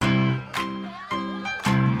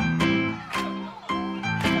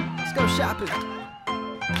shopping.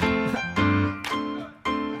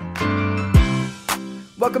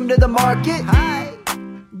 Welcome to the market. Hi.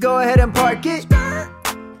 Go ahead and park it.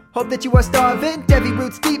 Hope that you are starving. Devi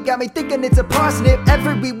roots deep got me thinking it's a parsnip.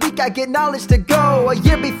 Every week I get knowledge to go. A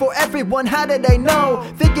year before everyone, how did they know?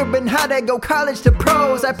 Figuring how to go college to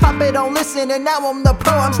pros. I pop it on listen and now I'm the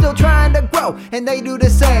pro. I'm still trying to grow and they do the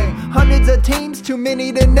same. Hundreds of teams, too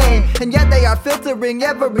many to name. And yet they are filtering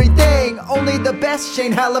everything. Only the best,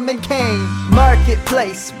 Shane, Hallam, Kane.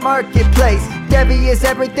 Marketplace, marketplace. Devi is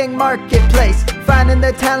everything, marketplace. Finding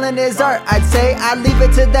the talent is art, I'd say. I leave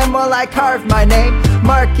it to them while I carve my name.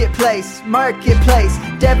 Marketplace, marketplace.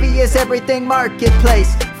 Devi is everything,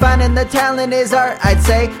 marketplace. Finding the talent is art, I'd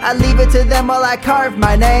say. I leave it to them while I carve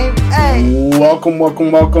my name. Hey. Welcome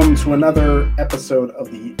to another episode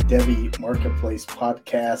of the Devi Marketplace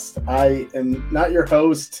podcast. I am not your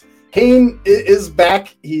host. Kane is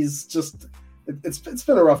back. He's just, it's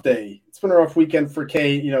been a rough day. It's been a rough weekend for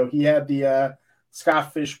Kane. You know, he had the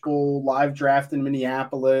Scott Fishbowl live draft in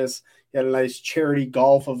Minneapolis. He had a nice charity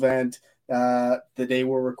golf event the day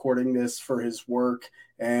we're recording this for his work.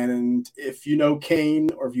 And if you know Kane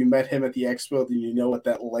or if you met him at the expo, then you know what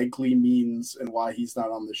that likely means and why he's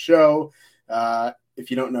not on the show.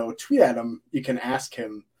 If you don't know, tweet at him. You can ask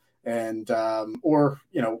him. And or,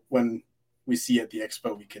 you know, when we see you at the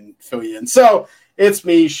expo, we can fill you in. So it's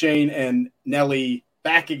me, Shane, and Nelly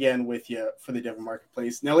back again with you for the Devi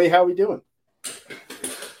Marketplace. Nelly, how are we doing?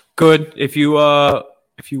 Good. If you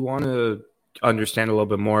want to understand a little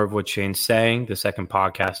bit more of what Shane's saying, the second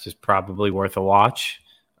podcast is probably worth a watch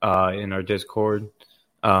in our Discord.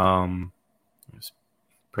 It's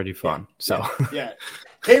pretty fun. Yeah.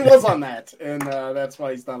 Kane was on that, and that's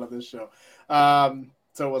why he's not on this show.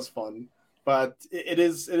 So it was fun. But it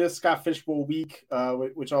is Scott Fishbowl week,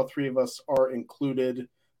 which all three of us are included.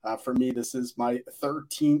 For me, this is my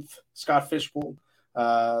 13th Scott Fishbowl.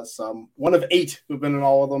 So I'm one of 8 who've been in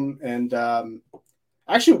all of them, and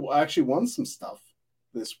actually won some stuff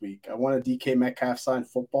this week. I won a DK Metcalf signed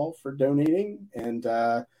football for donating, and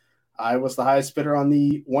I was the highest bidder on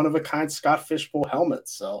the one-of-a-kind Scott Fishbowl helmet.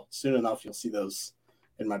 So soon enough, you'll see those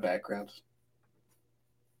in my background.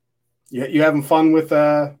 You having fun with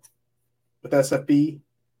SFB?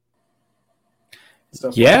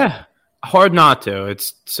 Stuff yeah. Hard not to.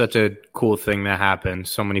 It's such a cool thing that happened.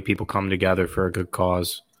 So many people come together for a good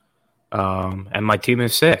cause. And my team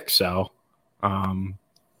is sick, so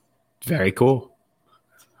very cool.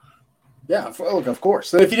 Yeah, look, of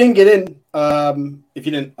course. And if you didn't get in, if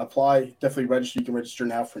you didn't apply, definitely register. You can register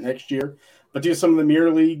now for next year. But do some of the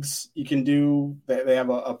mirror leagues. You can do. They have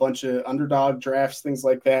a bunch of underdog drafts, things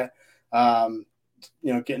like that.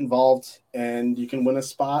 You know, get involved, and you can win a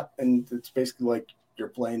spot. And it's basically like you're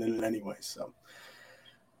playing in it anyway. So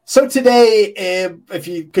today, if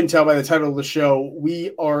you couldn't tell by the title of the show,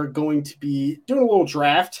 we are going to be doing a little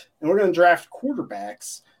draft, and we're going to draft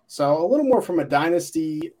quarterbacks. So a little more from a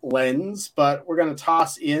dynasty lens, but we're going to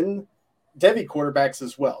toss in Devi quarterbacks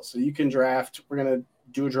as well. So you can draft. We're going to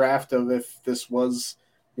do a draft of if this was,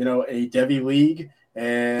 you know, a Devi league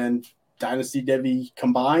and dynasty Devi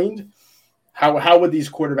combined. How would these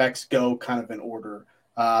quarterbacks go kind of in order?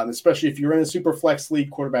 Especially if you're in a super flex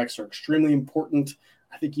league, quarterbacks are extremely important.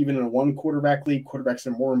 I think even in a one quarterback league, quarterbacks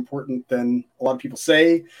are more important than a lot of people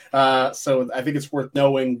say. So I think it's worth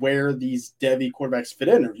knowing where these Devi quarterbacks fit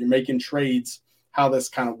in, or if you're making trades, how this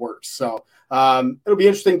kind of works. So it'll be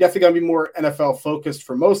interesting. Definitely going to be more NFL focused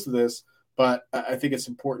for most of this, but I think it's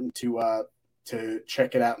important to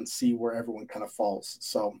check it out and see where everyone kind of falls.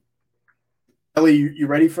 So, Ellie, you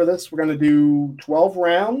ready for this? We're going to do 12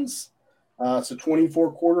 rounds. So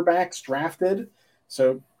 24 quarterbacks drafted.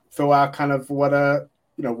 So fill out kind of what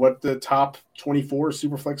the top 24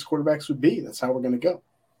 superflex quarterbacks would be. That's how we're going to go.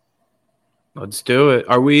 Let's do it.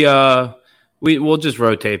 Are we? We'll just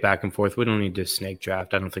rotate back and forth. We don't need to snake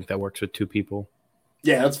draft. I don't think that works with 2 people.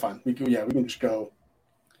 Yeah, that's fine. We can just go.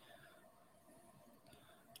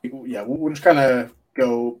 Yeah, we'll just kind of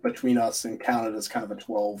go between us and count it as kind of a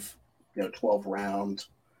 12 round.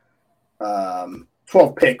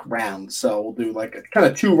 12 pick rounds. So we'll do like kind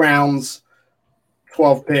of 2 rounds,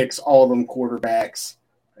 12 picks, all of them quarterbacks,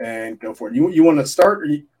 and go for it. You want to start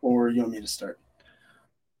or you want me to start?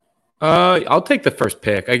 I'll take the first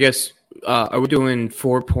pick. I guess are we doing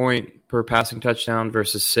 4 point per passing touchdown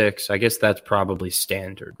versus 6? I guess that's probably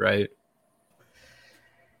standard, right?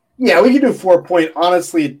 Yeah, we can do 4 point.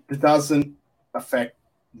 Honestly, it doesn't affect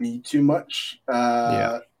me too much.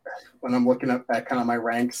 When I'm looking at kind of my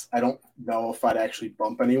ranks, I don't know if I'd actually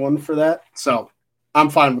bump anyone for that. So I'm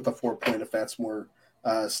fine with the 4 point if that's more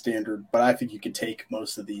standard. But I think you could take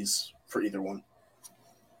most of these for either one.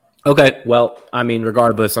 Okay, well, I mean,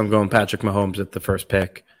 regardless, I'm going Patrick Mahomes at the first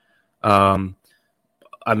pick.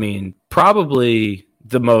 I mean, probably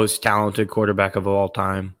the most talented quarterback of all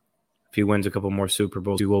time. If he wins a couple more Super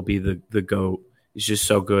Bowls, he will be the GOAT. He's just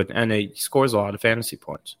so good, and he scores a lot of fantasy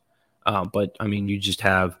points. But, I mean, you just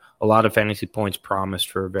have a lot of fantasy points promised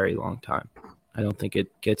for a very long time. I don't think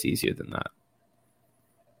it gets easier than that.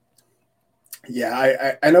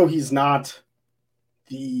 Yeah, I know he's not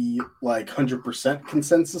the 100%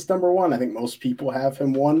 consensus number one. I think most people have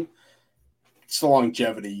him one. It's the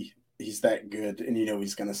longevity. He's that good, and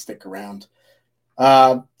he's going to stick around.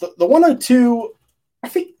 The 102, I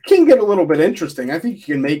think, can get a little bit interesting. I think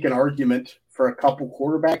you can make an argument for a couple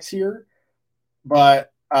quarterbacks here,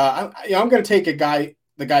 but I'm going to take the guy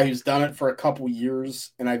who's done it for a couple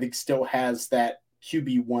years, and I think still has that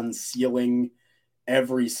QB1 ceiling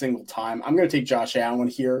every single time. I'm going to take Josh Allen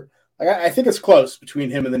here. I think it's close between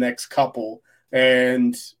him and the next couple,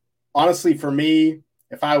 and honestly, for me,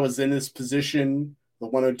 if I was in this position, the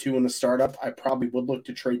 102 in the startup, I probably would look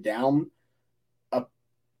to trade down a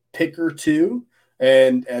pick or two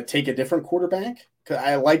and take a different quarterback. Because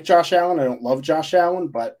I like Josh Allen. I don't love Josh Allen,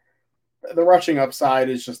 but the rushing upside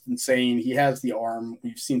is just insane. He has the arm.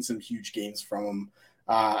 We've seen some huge gains from him.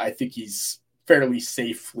 I think he's fairly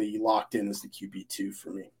safely locked in as the QB2 for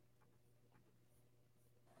me.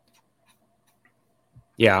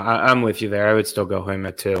 Yeah, I'm with you there. I would still go him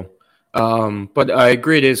at 2. But I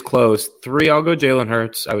agree it is close. 3, I'll go Jalen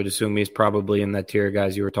Hurts. I would assume he's probably in that tier of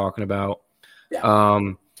guys you were talking about. Yeah.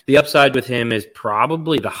 The upside with him is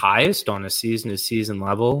probably the highest on a season-to-season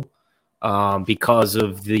level because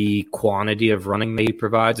of the quantity of running that he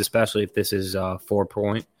provides, especially if this is 4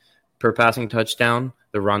 point per passing touchdown.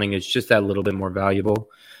 The running is just that little bit more valuable.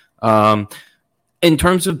 In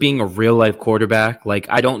terms of being a real-life quarterback,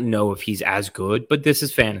 I don't know if he's as good, but this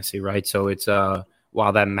is fantasy, right? So it's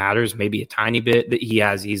while that matters maybe a tiny bit, that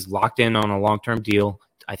he's locked in on a long-term deal.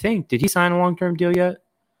 I think, did he sign a long-term deal yet?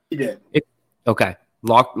 He did. Okay.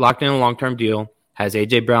 Locked in a long-term deal. Has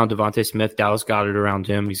A.J. Brown, Devontae Smith, Dallas Goedert around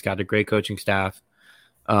him. He's got a great coaching staff.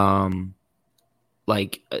 What's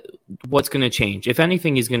going to change? If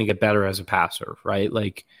anything, he's going to get better as a passer, right?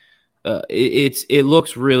 It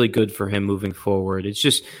looks really good for him moving forward. It's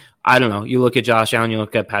just, I don't know. You look at Josh Allen, you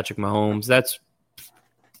look at Patrick Mahomes. That's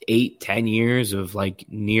 8-10 years of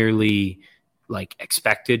nearly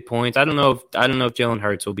expected points. I don't know if Jalen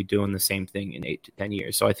Hurts will be doing the same thing in 8 to 10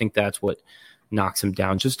 years. So I think that's what knocks him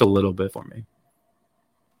down just a little bit for me.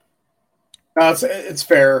 No, it's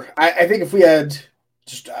fair. I think if we had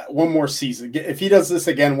just one more season, if he does this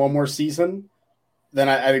again one more season, then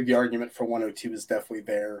I think the argument for 102 is definitely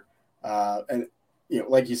there. And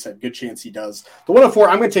like you said, good chance he does. The 104,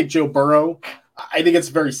 I'm going to take Joe Burrow. I think it's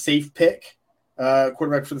a very safe pick,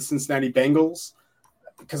 quarterback for the Cincinnati Bengals,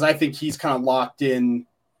 because I think he's kind of locked in.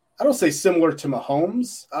 I don't say similar to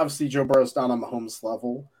Mahomes. Obviously, Joe Burrow's not on Mahomes'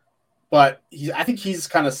 level, but I think he's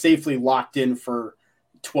kind of safely locked in for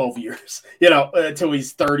 12 years, until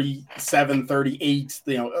he's 37, 38,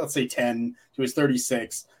 let's say 10 to he's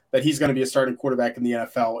 36, that he's going to be a starting quarterback in the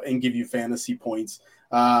NFL and give you fantasy points.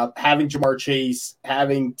 Having Jamar Chase,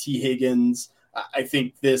 having T. Higgins, I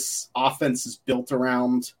think this offense is built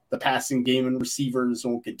around the passing game and receivers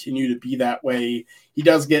and will continue to be that way. He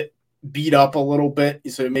does get beat up a little bit,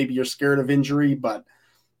 so maybe you're scared of injury, but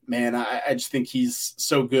man, I just think he's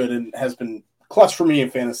so good and has been clutch for me in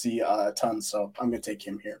fantasy a ton, so I'm going to take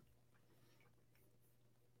him here.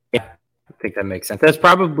 Yeah, I think that makes sense. That's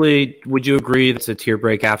probably, would you agree that's a tier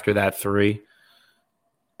break after that 3?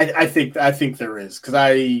 I think there is,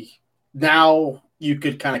 because now you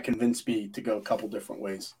could kind of convince me to go a couple different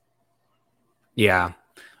ways. Yeah.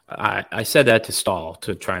 I said that to stall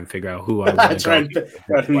to try and figure out who I want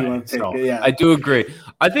to go. Yeah. I do agree.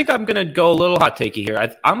 I think I'm going to go a little hot takey here.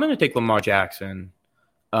 I'm going to take Lamar Jackson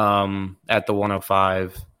at the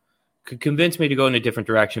 105. Could convince me to go in a different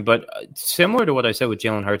direction, but similar to what I said with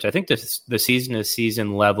Jalen Hurts, I think the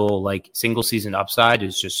season-to-season level, single season upside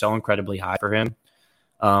is just so incredibly high for him.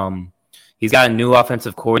 He's got a new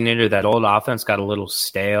offensive coordinator. That old offense got a little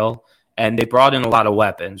stale, and they brought in a lot of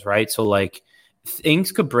weapons, right? So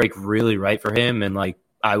things could break really right for him, and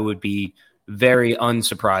I would be very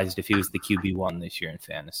unsurprised if he was the QB1 this year in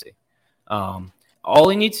fantasy. All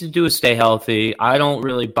he needs to do is stay healthy. I don't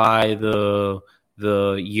really buy the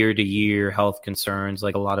year-to-year health concerns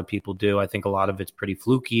like a lot of people do. I think a lot of it's pretty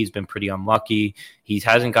fluky. He's been pretty unlucky. He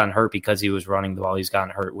hasn't gotten hurt because he was running the ball. He's gotten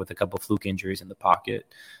hurt with a couple fluke injuries in the pocket.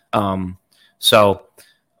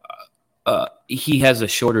 He has a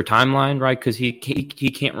shorter timeline, right? Because he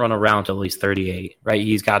can't run around till he's 38, right?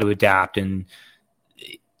 He's got to adapt, and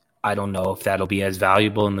I don't know if that'll be as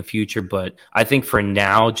valuable in the future, but I think for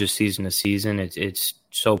now, just season to season, it's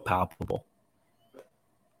so palpable.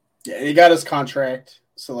 Yeah, he got his contract,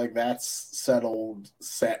 so like that's settled,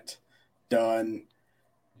 set, done.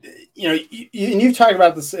 You know, you've talked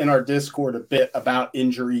about this in our Discord a bit about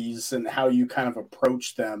injuries and how you kind of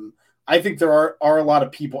approach them. I think there are a lot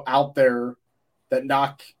of people out there that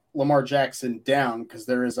knock Lamar Jackson down because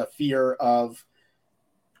there is a fear of,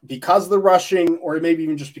 because of the rushing, or maybe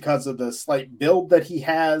even just because of the slight build that he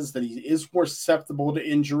has, that he is more susceptible to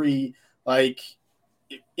injury. Like,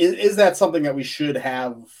 is that something that we should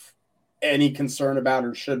have any concern about,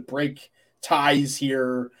 or should break ties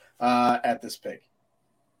here at this pick?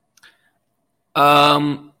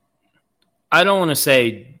 I don't want to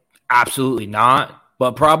say absolutely not,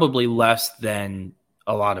 but probably less than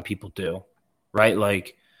a lot of people do, right?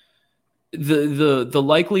 Like, the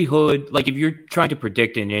likelihood, like if you're trying to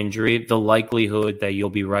predict an injury, the likelihood that you'll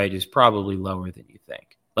be right is probably lower than you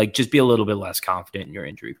think. Like, just be a little bit less confident in your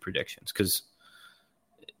injury predictions because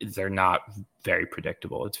they're not very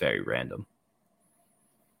predictable. It's very random.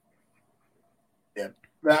 Yeah,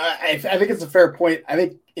 I think it's a fair point. I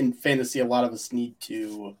think in fantasy, a lot of us need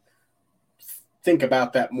to think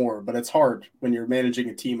about that more, but it's hard when you're managing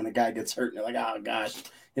a team and a guy gets hurt and you're like, oh gosh,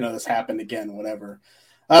 this happened again, whatever.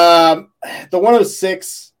 The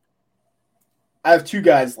 106, I have two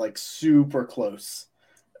guys like super close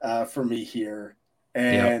for me here.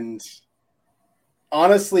 And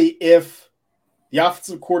honestly, if the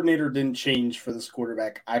offensive coordinator didn't change for this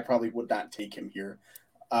quarterback, I probably would not take him here.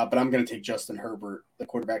 But I'm going to take Justin Herbert, the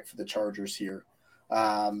quarterback for the Chargers here.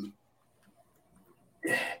 I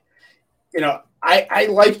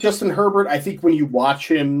like Justin Herbert. I think when you watch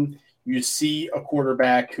him, you see a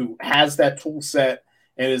quarterback who has that tool set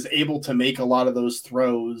and is able to make a lot of those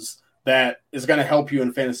throws that is going to help you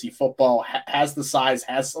in fantasy football, has the size,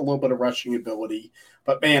 has a little bit of rushing ability.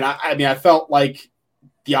 But, man, I felt like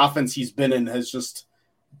the offense he's been in has just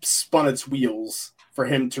spun its wheels for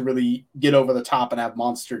him to really get over the top and have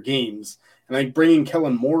monster games. And I think bringing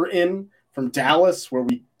Kellen Moore in from Dallas, where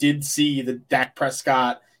we did see the Dak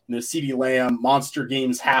Prescott, CeeDee Lamb, monster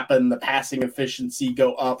games happen, the passing efficiency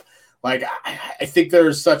go up. Like, I think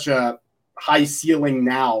there's such a high ceiling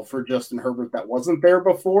now for Justin Herbert that wasn't there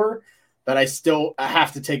before, that I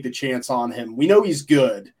have to take the chance on him. We know he's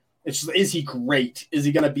good. It's just, is he great? Is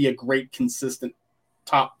he going to be a great, consistent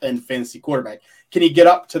top-end fantasy quarterback? Can he get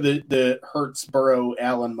up to the Hurts, Burrow,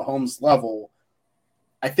 Allen, Mahomes level?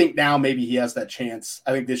 I think now maybe he has that chance.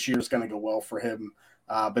 I think this year is going to go well for him,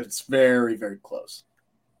 but it's very, very close.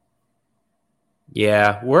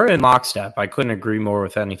 Yeah, we're in lockstep. I couldn't agree more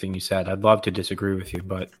with anything you said. I'd love to disagree with you,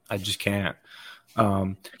 but I just can't.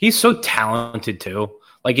 He's so talented too.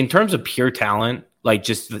 Like, in terms of pure talent, like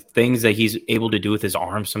just the things that he's able to do with his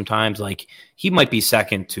arms sometimes, like he might be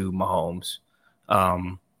second to Mahomes.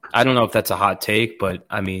 I don't know if that's a hot take, but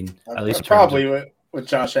I mean, at least probably with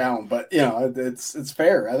Josh Allen, but it's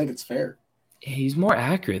fair. I think it's fair. He's more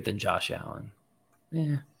accurate than Josh Allen.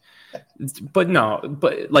 Yeah. But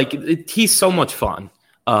like he's so much fun.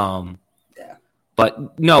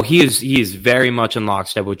 But no, he is very much in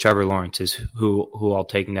lockstep with Trevor Lawrence, is who I'll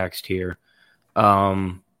take next here. We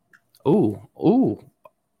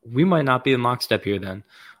might not be in lockstep here then.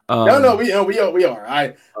 No, we are.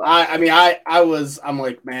 I'm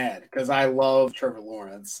like mad because I love Trevor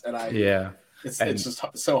Lawrence, and it's just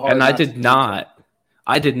so hard. And I did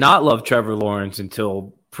not love Trevor Lawrence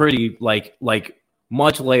until pretty like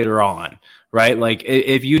much later on, right? Like,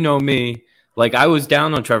 if you know me, like I was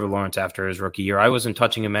down on Trevor Lawrence after his rookie year. I wasn't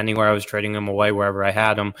touching him anywhere. I was trading him away wherever I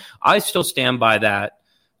had him. I still stand by that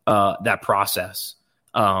process.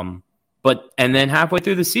 But then halfway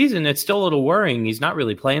through the season, it's still a little worrying. He's not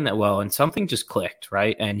really playing that well, and something just clicked,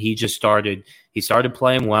 right? And he started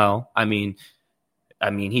playing well. I mean,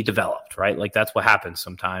 he developed, right? Like, that's what happens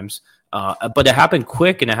sometimes. But it happened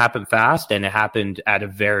quick, and it happened fast, and it happened at a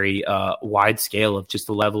very wide scale of just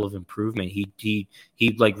the level of improvement. He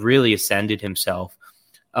like really ascended himself.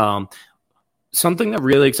 Something that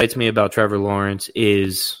really excites me about Trevor Lawrence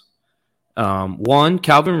is one,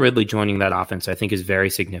 Calvin Ridley joining that offense, I think, is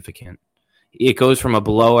very significant. It goes from a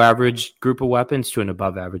below average group of weapons to an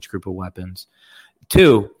above average group of weapons.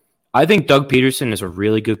 Two, I think Doug Peterson is a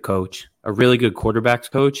really good coach, a really good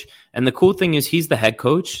quarterbacks coach. And the cool thing is he's the head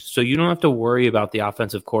coach, so you don't have to worry about the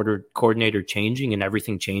offensive coordinator changing and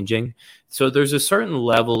everything changing. So there's a certain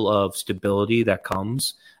level of stability that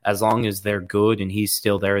comes as long as they're good and he's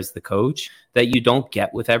still there as the coach that you don't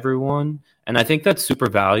get with everyone. And I think that's super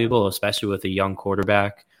valuable, especially with a young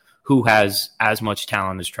quarterback who has as much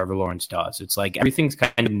talent as Trevor Lawrence does. It's like everything's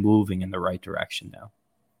kind of moving in the right direction now.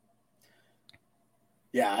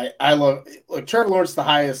 Yeah, I love Trevor Lawrence, the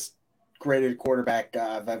highest graded quarterback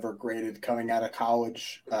I've ever graded coming out of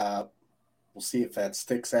college. We'll see if that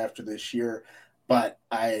sticks after this year, but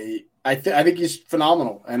I think he's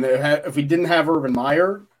phenomenal. And if we didn't have Urban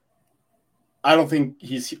Meyer, I don't think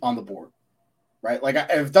he's on the board, right? Like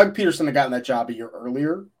if Doug Peterson had gotten that job a year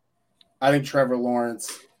earlier, I think Trevor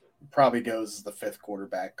Lawrence probably goes as the fifth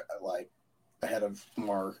quarterback, like ahead of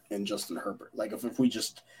Lamar and Justin Herbert. Like if we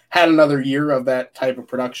just had another year of that type of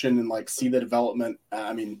production and like see the development,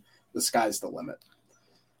 I mean, the sky's the limit.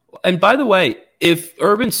 And by the way, if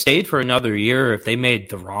Urban stayed for another year, if they made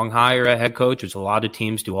the wrong hire at head coach, which a lot of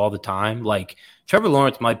teams do all the time, like Trevor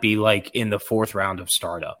Lawrence might be like in the fourth round of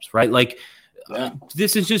startups, right? Like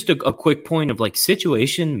this is just a quick point of like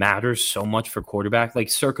situation matters so much for quarterback, like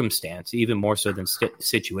circumstance, even more so than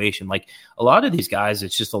situation. Like a lot of these guys,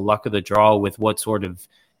 it's just a luck of the draw with what sort of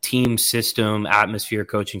team system, atmosphere,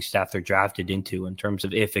 coaching staff they're drafted into in terms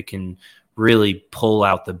of if it can really pull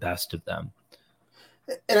out the best of them.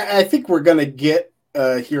 And I think we're going to get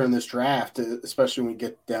here in this draft, especially when we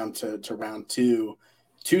get down to round two,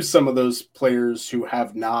 to some of those players who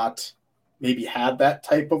have not maybe had that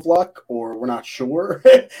type of luck, or we're not sure,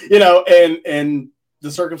 and the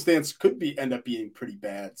circumstance could end up being pretty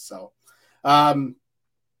bad. So, I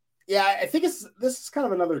think this is kind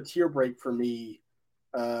of another tier break for me.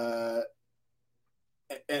 And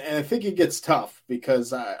I think it gets tough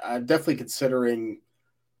because I'm definitely considering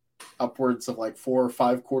upwards of like 4 or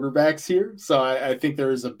 5 quarterbacks here. So I think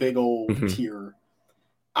there is a big old tier.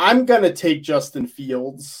 I'm going to take Justin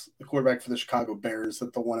Fields, the quarterback for the Chicago Bears,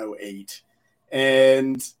 at the 108.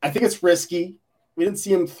 And I think it's risky. We didn't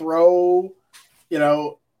see him throw,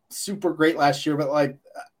 super great last year, but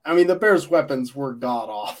the Bears' weapons were god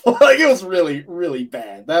awful. It was really, really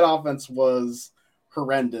bad. That offense was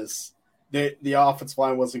horrendous. The offensive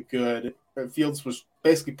line wasn't good. Fields was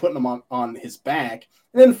basically putting them on his back.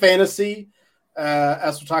 And then fantasy,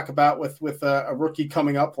 as we'll talk about with a rookie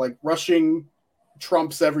coming up, like rushing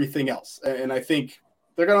trumps everything else. And I think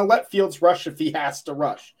they're going to let Fields rush if he has to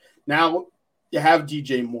rush. Now you have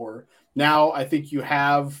DJ Moore. Now I think you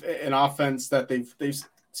have an offense that they've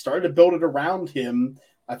started to build it around him.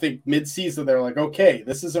 I think mid-season they're like, okay,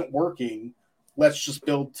 this isn't working. Let's just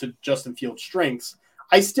build to Justin Fields' strengths.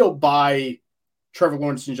 I still buy Trevor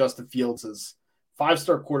Lawrence and Justin Fields as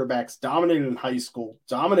 5-star quarterbacks, dominated in high school,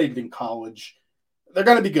 dominated in college. They're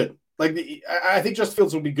going to be good. I think Justin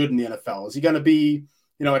Fields will be good in the NFL. Is he going to be,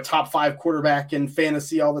 a top 5 quarterback in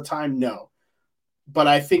fantasy all the time? No. But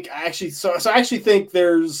I think I actually think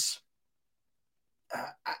there's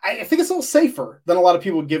I think it's a little safer than a lot of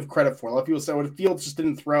people give credit for. A lot of people say, well, if Fields just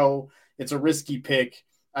didn't throw, it's a risky pick.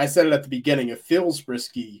 I said it at the beginning. It feels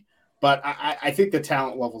risky, but I think the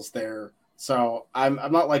talent level's there. So I'm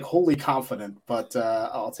not like wholly confident, but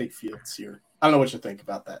I'll take Fields here. I don't know what you think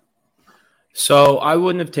about that. So I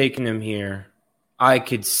wouldn't have taken him here. I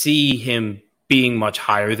could see him being much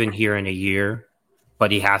higher than here in a year,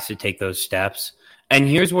 but he has to take those steps. And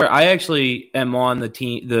here's where I actually am on the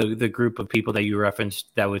team, the group of people that you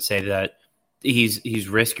referenced that would say that he's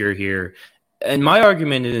riskier here. And my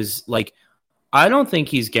argument is I don't think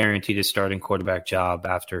he's guaranteed a starting quarterback job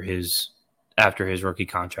after his rookie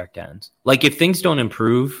contract ends. If things don't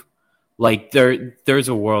improve, there's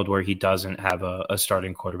a world where he doesn't have a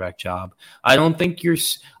starting quarterback job. I don't think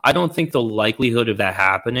the likelihood of that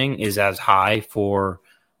happening is as high for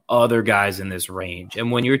other guys in this range.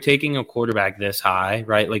 And when you're taking a quarterback this high,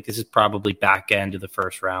 right? This is probably back end of the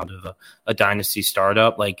first round of a dynasty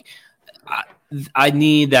startup. I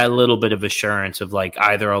need that little bit of assurance of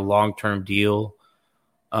either a long-term deal,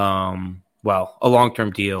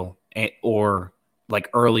 or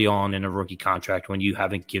early on in a rookie contract when you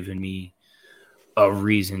haven't given me a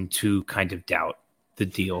reason to kind of doubt the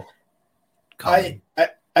deal. I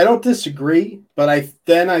don't disagree, but I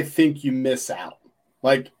think you miss out.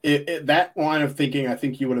 That line of thinking, I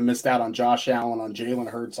think you would have missed out on Josh Allen, on Jalen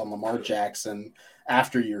Hurts, on Lamar Jackson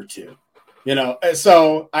after year 2.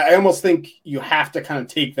 So I almost think you have to kind of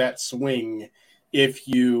take that swing if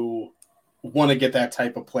you want to get that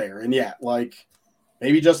type of player. And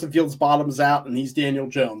maybe Justin Fields bottoms out and he's Daniel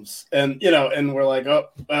Jones, and and we're like,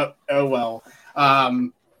 oh well.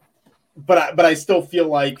 But I still feel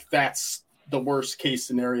like that's the worst case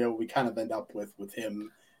scenario we kind of end up with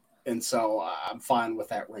him. And so I'm fine with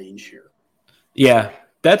that range here. Yeah,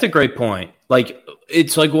 that's a great point.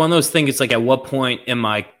 It's one of those things. It's at what point am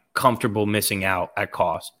I comfortable missing out at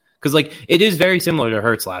cost? Because it is very similar to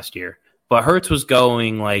Hurts last year, but Hurts was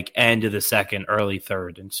going end of the second, early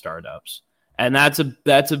third in startups. And that's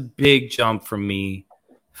a big jump from me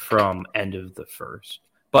from end of the first.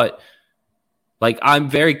 But Like, I'm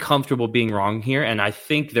very comfortable being wrong here, and I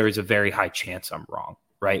think there is a very high chance I'm wrong,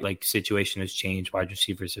 right? Like, situation has changed. Wide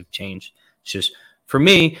receivers have changed. It's just, for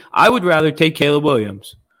me, I would rather take Caleb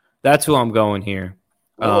Williams. That's who I'm going here.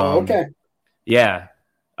 Okay. Yeah.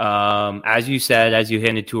 As you said, as you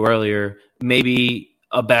hinted to earlier, maybe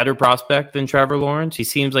a better prospect than Trevor Lawrence. He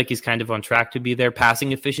seems like he's kind of on track to be there.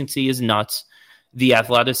 Passing efficiency is nuts. The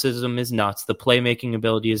athleticism is nuts. The playmaking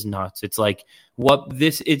ability is nuts. It's like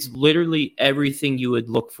it's literally everything you would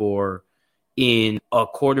look for in a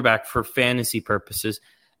quarterback for fantasy purposes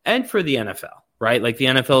and for the NFL, right? Like, the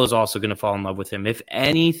NFL is also going to fall in love with him. If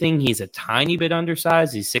anything, he's a tiny bit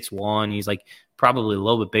undersized. He's 6'1". He's like probably a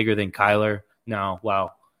little bit bigger than Kyler. No,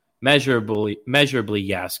 wow. Measurably,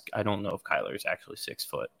 yes. I don't know if Kyler is actually 6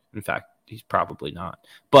 foot. In fact, he's probably not.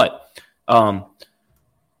 But,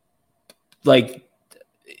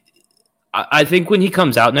 I think when he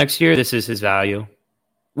comes out next year, this is his value.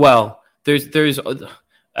 Well, there's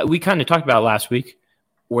we kind of talked about it last week.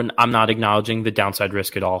 I'm not acknowledging the downside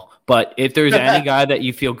risk at all. But if there's any guy that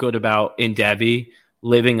you feel good about in Devy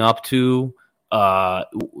living up to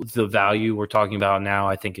the value we're talking about now,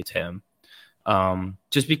 I think it's him.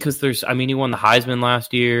 Just because he won the Heisman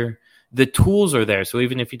last year. The tools are there. So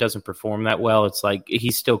even if he doesn't perform that well, it's like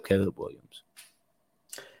he's still Caleb Williams.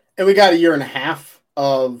 And we got a year and a half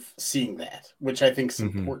of seeing that, which I think is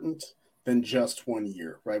important than just 1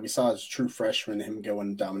 year, right? We saw as a true freshman him go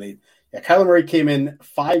and dominate. Yeah, Kyler Murray came in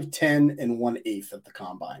 5'10" and 1/8 at the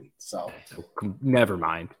combine. So never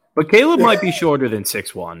mind. But Caleb might be shorter than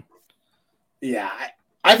 6'1". Yeah,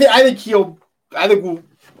 I think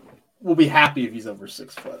we'll be happy if he's over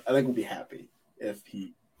 6 foot. I think we'll be happy if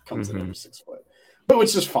he comes in over 6 foot. But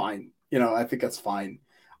which is fine. I think that's fine.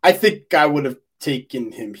 I think I would have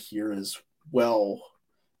taken him here as well.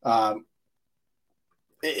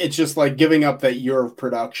 It's just like giving up that year of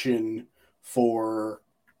production for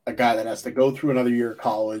a guy that has to go through another year of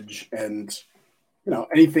college, and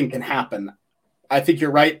anything can happen. I think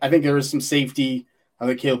you're right. I think there is some safety. I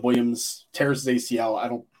think Caleb Williams tears his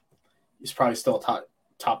ACL. He's probably still a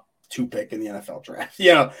top 2 pick in the NFL draft.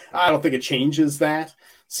 I don't think it changes that.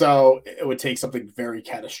 So it would take something very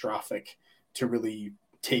catastrophic to really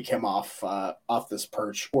take him off this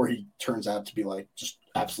perch, or he turns out to be like just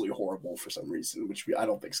absolutely horrible for some reason, which I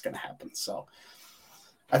don't think is going to happen. So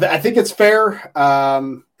I think it's fair.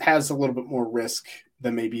 Has a little bit more risk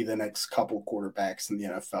than maybe the next couple quarterbacks in the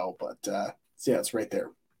NFL, but yeah, it's right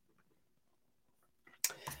there.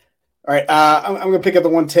 All right, I'm going to pick up the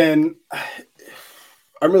 110.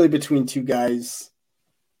 I'm really between two guys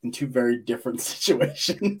in two very different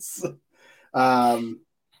situations. And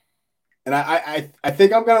I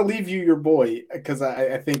think I'm going to leave you your boy because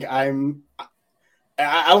I think I don't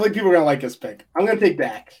think people are going to like this pick. I'm going to take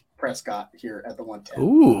Dak Prescott here at the 110.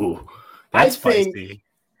 Ooh, that's spicy.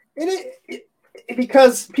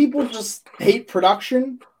 Because people just hate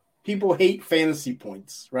production. People hate fantasy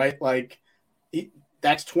points, right? Like,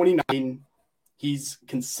 Dak's 29. He's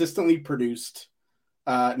consistently produced.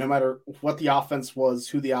 No matter what the offense was,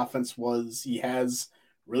 who the offense was, he has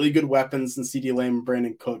really good weapons in CeeDee Lamb and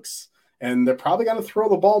Brandon Cooks. And they're probably going to throw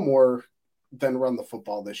the ball more than run the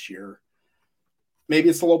football this year. Maybe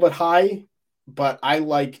it's a little bit high, but I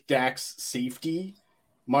like Dak's safety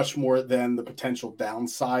much more than the potential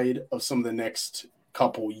downside of some of the next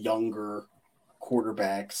couple younger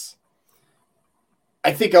quarterbacks.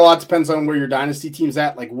 I think a lot depends on where your dynasty team's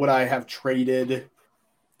at. Like, would I have traded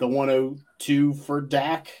the 102 for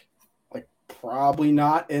Dak? Like, probably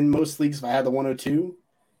not in most leagues if I had the 102.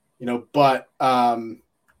 But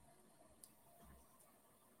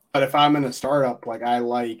if I'm in a startup, like, I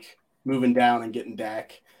like moving down and getting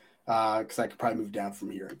Dak because I could probably move down from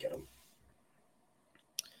here and get him.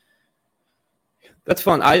 That's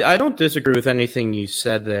fun. I don't disagree with anything you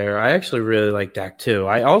said there. I actually really like Dak too.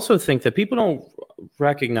 I also think that people don't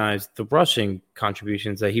recognize the rushing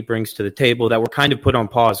contributions that he brings to the table that were kind of put on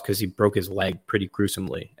pause because he broke his leg pretty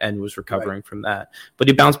gruesomely and was recovering from that. But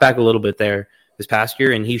he bounced back a little bit there this past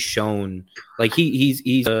year, and he's shown like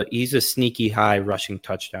he's a sneaky high rushing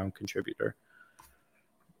touchdown contributor.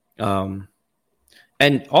 And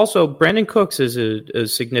also Brandon Cooks is a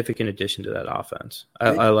significant addition to that offense.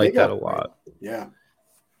 I like that a lot. Yeah.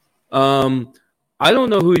 I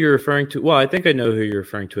don't know who you're referring to. Well, I think I know who you're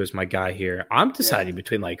referring to as my guy here. I'm deciding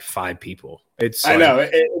between like 5 people. I know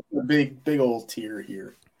it's a big old tier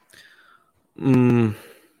here.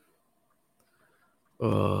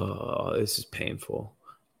 Oh, this is painful.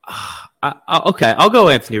 Okay, I'll go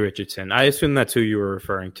Anthony Richardson. I assume that's who you were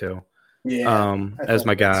referring to. Yeah, as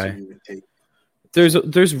my guy.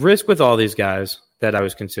 There's risk with all these guys that I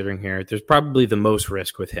was considering here. There's probably the most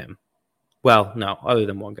risk with him. Well, no, other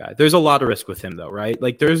than one guy. There's a lot of risk with him, though, right?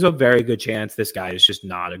 Like, there's a very good chance this guy is just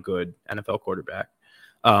not a good NFL quarterback.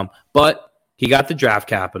 But he got the draft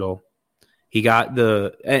capital. He got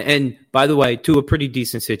and by the way, to a pretty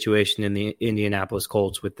decent situation in the Indianapolis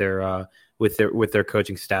Colts with their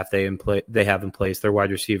coaching staff they have in place, their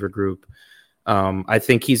wide receiver group. I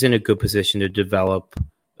think he's in a good position to develop,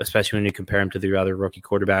 especially when you compare him to the other rookie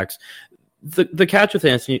quarterbacks. The catch with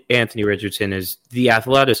Anthony Richardson is the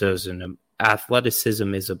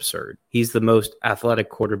athleticism is absurd. He's the most athletic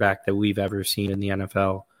quarterback that we've ever seen in the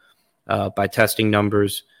NFL by testing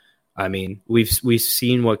numbers. I mean, we've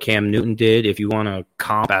seen what Cam Newton did. If you want to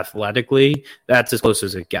comp athletically, that's as close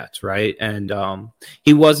as it gets, right? And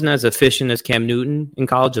he wasn't as efficient as Cam Newton in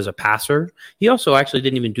college as a passer. He also actually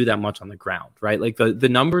didn't even do that much on the ground, right? Like the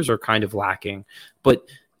numbers are kind of lacking, but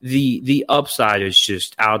the upside is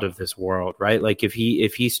just out of this world, right? Like if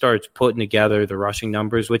he starts putting together the rushing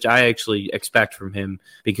numbers, which I actually expect from him,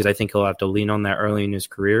 because I think he'll have to lean on that early in his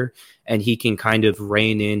career, and he can kind of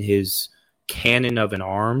rein in his cannon of an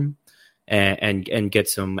arm and get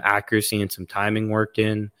some accuracy and some timing worked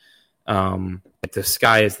in. The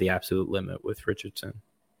sky is the absolute limit with Richardson.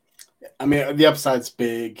 I mean, the upside's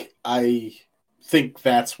big. I think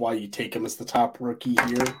that's why you take him as the top rookie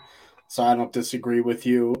here. So I don't disagree with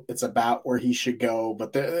you. It's about where he should go,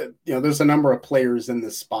 but there's a number of players in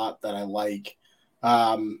this spot that I like.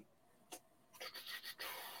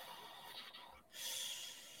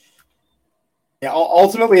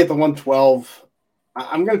 Ultimately at the 112,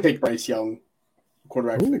 I'm going to take Bryce Young,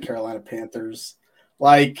 quarterback for the Carolina Panthers.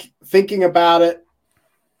 Like, thinking about it,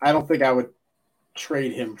 I don't think I would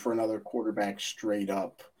trade him for another quarterback straight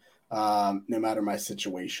up, no matter my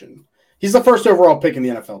situation. He's the first overall pick in the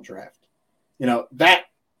NFL draft. That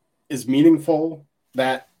is meaningful.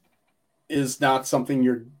 That is not something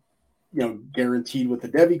you're, guaranteed with the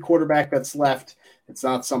Devy quarterback that's left. It's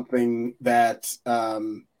not something that,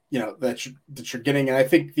 that you're getting. And I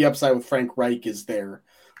think the upside with Frank Reich is there.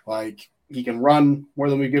 Like, he can run more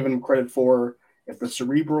than we've given him credit for. If the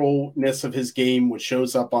cerebralness of his game, which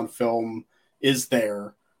shows up on film, is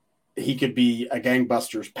there, he could be a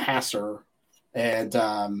gangbusters passer. And,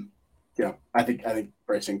 I think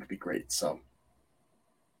Bryson could be great. So.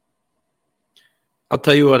 I'll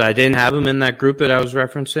tell you what, I didn't have him in that group that I was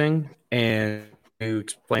referencing, and to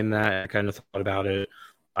explain that, I kind of thought about it.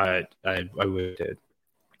 I would did.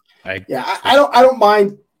 I don't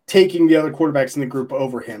mind taking the other quarterbacks in the group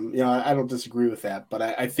over him. I don't disagree with that, but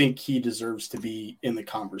I think he deserves to be in the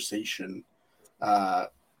conversation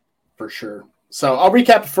for sure. So I'll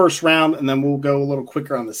recap the first round, and then we'll go a little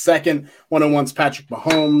quicker on the second. 101's Patrick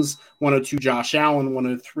Mahomes, 102 Josh Allen,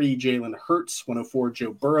 103 Jalen Hurts, 104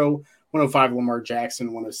 Joe Burrow, 105 Lamar Jackson,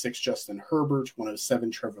 106 Justin Herbert,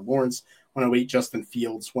 107 Trevor Lawrence, 108 Justin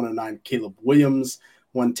Fields, 109 Caleb Williams,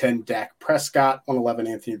 110 Dak Prescott, 111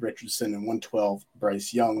 Anthony Richardson, and 112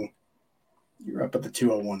 Bryce Young. You're up at the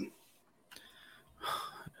 201.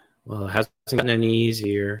 Well, it hasn't gotten any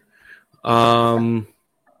easier. All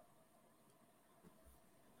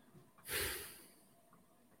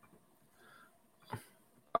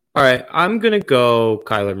right, I'm going to go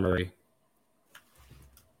Kyler Murray.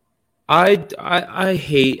 I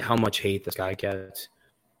hate how much hate this guy gets.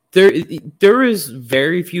 There is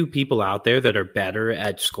very few people out there that are better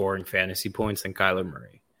at scoring fantasy points than Kyler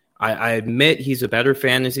Murray. I admit he's a better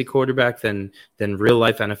fantasy quarterback than real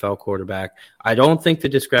life NFL quarterback. I don't think the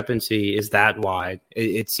discrepancy is that wide.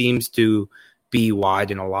 It seems to be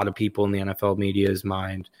wide in a lot of people in the NFL media's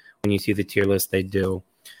mind when you see the tier list they do.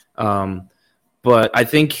 But I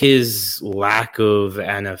think his lack of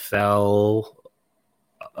NFL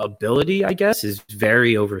ability, I guess, is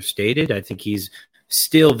very overstated. I think he's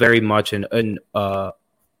still very much an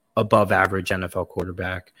above average NFL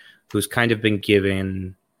quarterback who's kind of been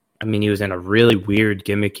given. I mean, he was in a really weird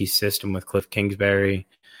gimmicky system with Cliff Kingsbury,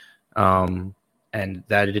 and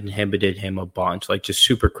that inhibited him a bunch, like just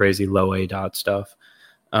super crazy low ADOT stuff.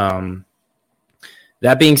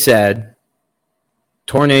 That being said,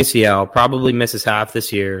 torn ACL, probably misses half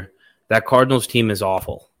this year. That Cardinals team is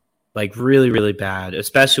awful. Like really, really bad,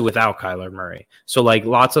 especially without Kyler Murray. So like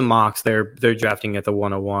lots of mocks, they're drafting at the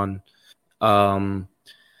 101.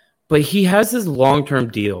 But he has this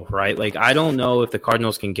long-term deal, right? Like I don't know if the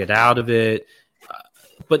Cardinals can get out of it.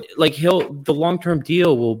 But like the long-term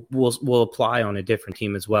deal will apply on a different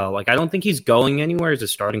team as well. Like I don't think he's going anywhere as a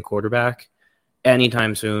starting quarterback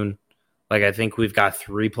anytime soon. Like I think we've got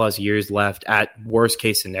 3+ years left at worst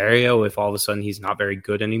case scenario if all of a sudden he's not very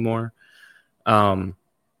good anymore. But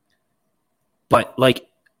like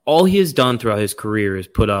all he has done throughout his career is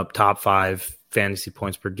put up top 5 fantasy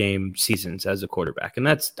points per game seasons as a quarterback. And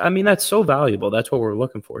that's so valuable. That's what we're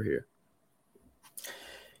looking for here.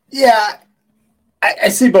 Yeah, I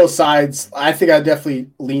see both sides. I think I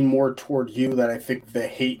definitely lean more toward you that I think the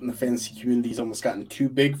hate in the fantasy community has almost gotten too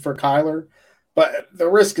big for Kyler. But the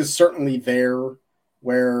risk is certainly there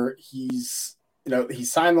where he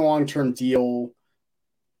signed the long-term deal,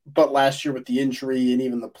 but last year with the injury and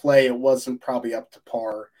even the play, it wasn't probably up to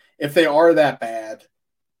par. If they are that bad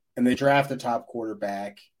and they draft a top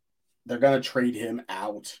quarterback, they're going to trade him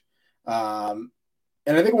out. And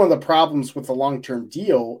I think one of the problems with the long-term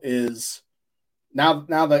deal is now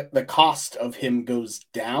that the cost of him goes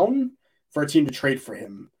down for a team to trade for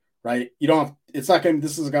him, right? This isn't going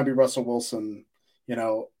to be Russell Wilson,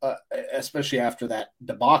 especially after that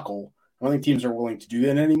debacle. I don't think teams are willing to do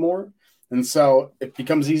that anymore. And so it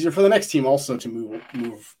becomes easier for the next team also to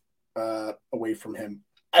move away from him.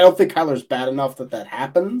 I don't think Kyler's bad enough that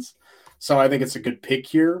happens. So I think it's a good pick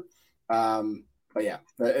here. But yeah,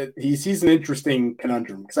 he's an interesting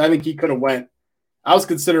conundrum because I think he could have went. I was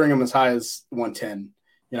considering him as high as 110.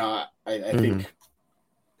 I think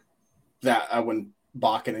that I wouldn't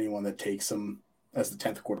balk at anyone that takes him as the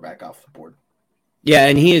 10th quarterback off the board. Yeah,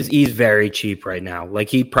 and he's very cheap right now. Like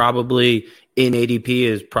he probably in ADP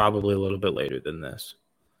is probably a little bit later than this.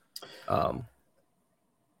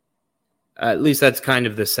 At least that's kind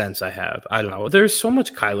of the sense I have. I don't know. There's so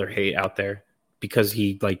much Kyler hate out there because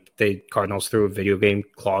the Cardinals threw a video game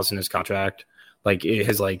clause in his contract. Like it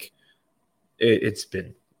has it's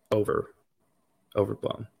been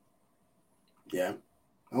overblown. Yeah.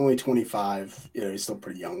 Only 25. He's still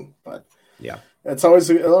pretty young, but yeah. It's always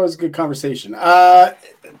a good conversation.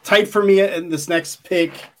 Tight for me in this next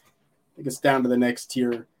pick. I think it's down to the next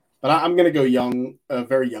tier. But I'm going to go young,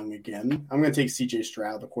 very young again. I'm going to take C.J.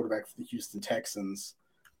 Stroud, the quarterback for the Houston Texans.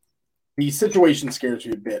 The situation scares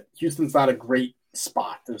me a bit. Houston's not a great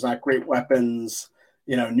spot. There's not great weapons.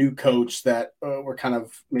 New coach that we're kind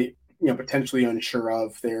of potentially unsure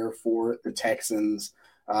of there for the Texans,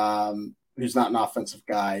 who's not an offensive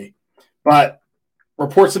guy. But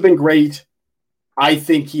reports have been great. I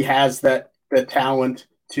think he has the talent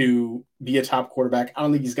to be a top quarterback. I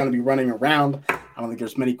don't think he's going to be running around. I don't think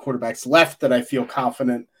there's many quarterbacks left that I feel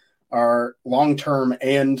confident are long-term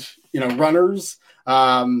and, runners,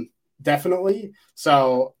 definitely.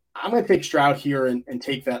 So I'm going to take Stroud here and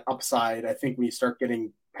take that upside. I think when you start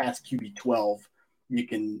getting past QB 12, you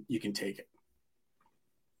can take it.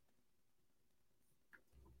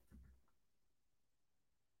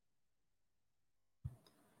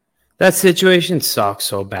 That situation sucks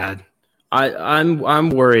so bad. I'm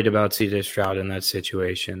worried about CJ Stroud in that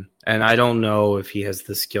situation, and I don't know if he has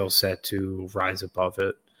the skill set to rise above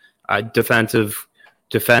it. Defensive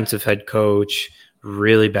head coach,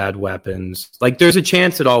 really bad weapons. There's a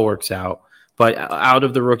chance it all works out, but out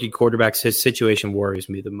of the rookie quarterbacks, his situation worries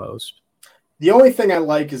me the most. The only thing I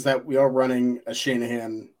like is that we are running a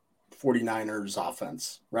Shanahan 49ers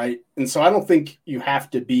offense, right? And so I don't think you have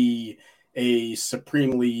to be a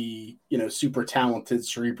supremely, super talented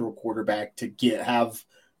cerebral quarterback to have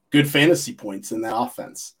good fantasy points in that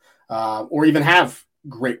offense, or even have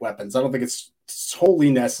great weapons. I don't think it's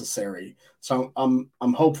totally necessary. So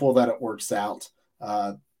I'm hopeful that it works out.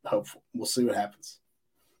 Hopeful. We'll see what happens.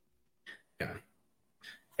 Yeah.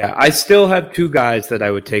 I still have two guys that I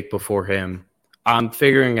would take before him. I'm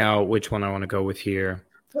figuring out which one I want to go with here.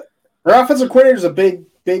 Our offensive coordinator is a big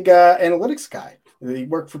analytics guy. He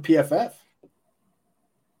worked for PFF.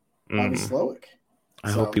 Bobby Slowick.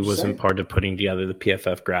 I hope he wasn't part of putting together the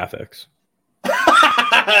PFF graphics. No,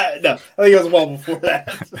 I think it was well before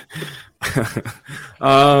that.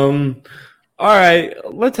 All right,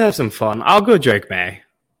 let's have some fun. I'll go Drake Maye.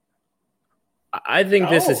 I think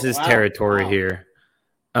this is his territory here.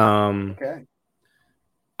 Okay.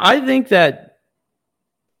 I think that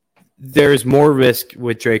there's more risk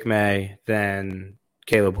with Drake Maye than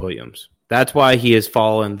Caleb Williams. That's why he has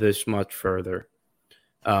fallen this much further.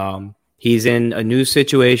 He's in a new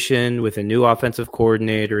situation with a new offensive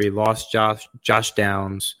coordinator. He lost Josh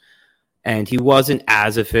Downs, and he wasn't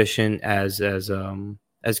as efficient as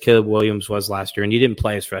Caleb Williams was last year, and he didn't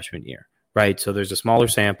play his freshman year, right? So there's a smaller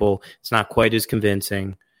sample. It's not quite as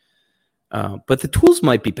convincing, but the tools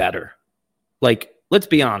might be better. Let's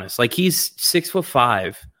be honest. He's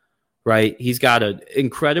 6'5", right? He's got an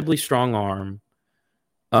incredibly strong arm.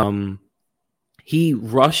 He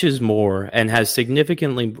rushes more and has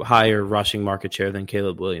significantly higher rushing market share than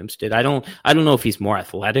Caleb Williams did. I don't know if he's more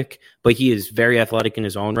athletic, but he is very athletic in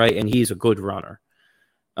his own right, and he's a good runner.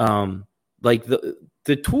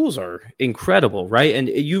 The tools are incredible, right? And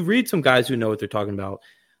you read some guys who know what they're talking about.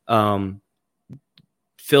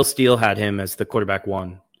 Phil Steele had him as the quarterback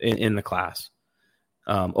 1 in the class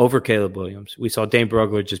over Caleb Williams. We saw Dane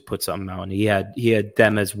Brugler just put something out, and he had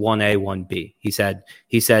them as 1A, 1B. He said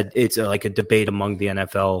it's like a debate among the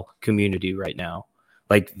NFL community right now,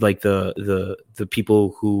 like the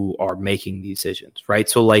people who are making these decisions, right?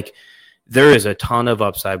 So like there is a ton of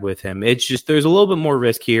upside with him. It's just there's a little bit more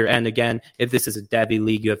risk here. And again, if this is a Devy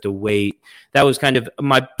league, you have to wait. That was kind of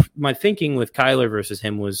my thinking with Kyler versus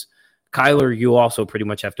him was Kyler, you also pretty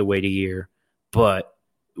much have to wait a year, but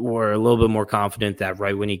we're a little bit more confident that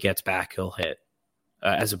right when he gets back, he'll hit.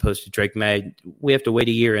 As opposed to Drake Maye, we have to wait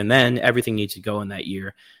a year, and then everything needs to go in that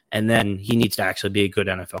year, and then he needs to actually be a good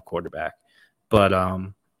NFL quarterback. But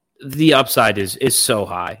the upside is so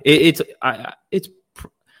high.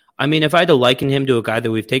 I mean, if I had to liken him to a guy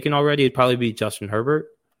that we've taken already, it'd probably be Justin Herbert.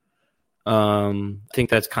 I think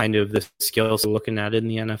that's kind of the skills we're looking at in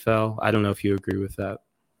the NFL. I don't know if you agree with that.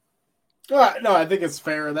 No, I think it's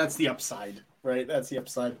fair. That's the upside, right? That's the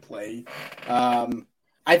upside play.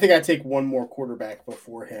 I think I'd take one more quarterback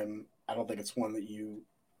before him. I don't think it's one that you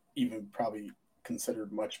even probably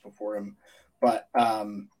considered much before him. But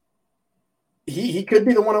he could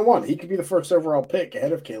be the 1-on-1. He could be the first overall pick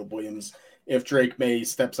ahead of Caleb Williams if Drake Maye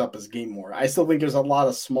steps up his game more. I still think there's a lot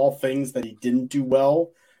of small things that he didn't do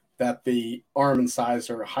well that the arm and size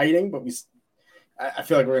are hiding, but I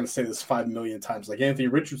feel like we're going to say this 5 million times. Like Anthony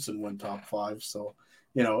Richardson went top 5, so,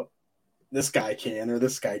 this guy can or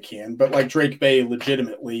this guy can. But like Drake Maye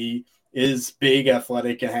legitimately is big,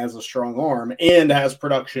 athletic, and has a strong arm and has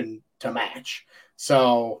production to match.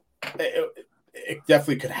 So it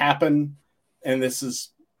definitely could happen, and this is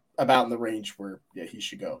about in the range where he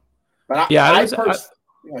should go. But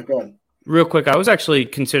go ahead. Real quick, I was actually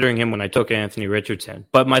considering him when I took Anthony Richardson,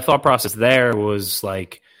 but my thought process there was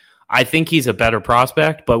like, I think he's a better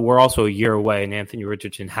prospect, but we're also a year away, and Anthony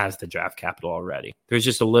Richardson has the draft capital already. There's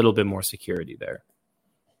just a little bit more security there.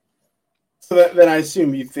 So then I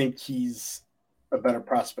assume you think he's a better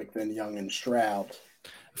prospect than Young and Stroud.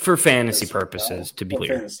 For fantasy purposes, to be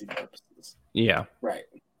clear. Fantasy purposes. Yeah. Right.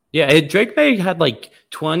 Yeah, Drake Maye had like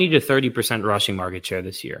 20 to 30% rushing market share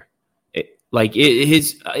this year.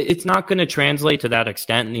 It's not going to translate to that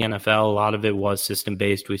extent in the NFL. A lot of it was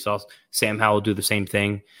system-based. We saw Sam Howell do the same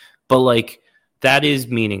thing. But like that is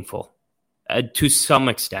meaningful to some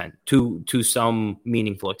extent, to some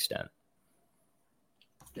meaningful extent.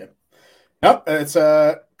 Yep. Nope. It's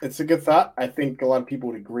a good thought. I think a lot of people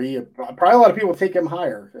would agree. Probably a lot of people would take him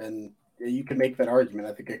higher, and you can make that argument.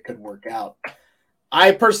 I think it could work out.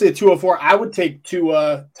 I personally, at 204, I would take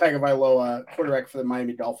Tua Tagovailoa, quarterback for the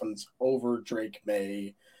Miami Dolphins, over Drake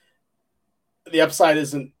Maye. The upside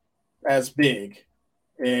isn't as big,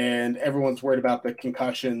 and everyone's worried about the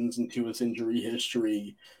concussions and Tua's injury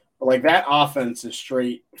history. But like that offense is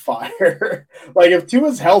straight fire. Like if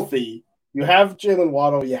Tua's healthy, you have Jalen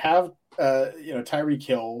Waddle, you have Tyreek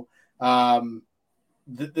Hill.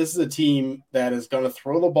 This is a team that is going to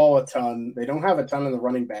throw the ball a ton. They don't have a ton in the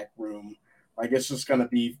running back room. Like it's just going to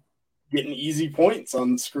be getting easy points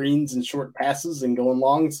on screens and short passes and going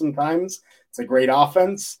long sometimes. It's a great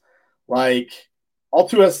offense. Like all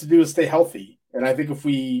Tua has to do is stay healthy. And I think if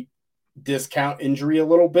we discount injury a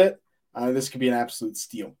little bit, this could be an absolute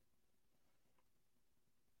steal.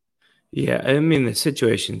 Yeah, I mean, the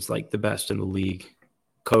situation's like the best in the league.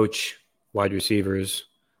 Coach, wide receivers.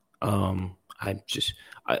 I'm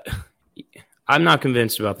not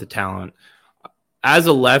convinced about the talent. As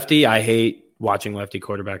a lefty, I hate watching lefty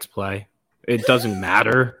quarterbacks play. It doesn't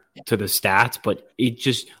matter to the stats, but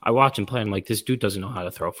I watch him play. I'm like, this dude doesn't know how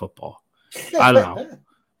to throw a football. I don't know.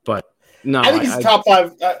 But no, I think he's top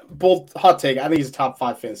 5. Bold hot take. I think he's a top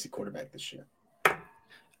 5 fantasy quarterback this year. I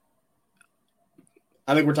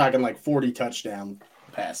think we're talking like 40 touchdown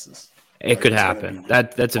passes. It could happen.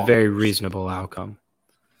 That's a very reasonable outcome.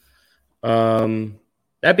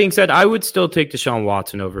 That being said, I would still take Deshaun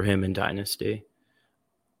Watson over him in Dynasty.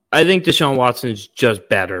 I think Deshaun Watson is just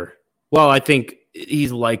better. Well, I think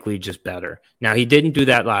he's likely just better. Now, he didn't do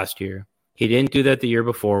that last year. He didn't do that the year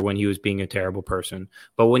before when he was being a terrible person.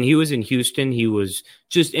 But when he was in Houston, he was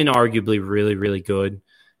just inarguably really, really good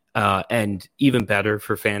and even better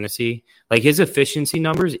for fantasy. Like his efficiency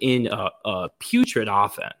numbers in a putrid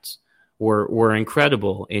offense were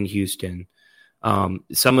incredible in Houston.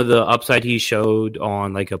 Some of the upside he showed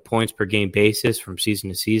on like a points per game basis from season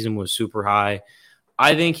to season was super high.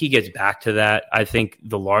 I think he gets back to that. I think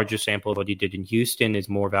the larger sample of what he did in Houston is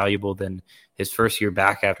more valuable than his first year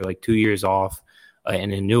back after like 2 years off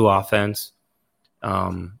in a new offense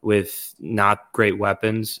with not great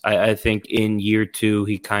weapons. I think in year 2,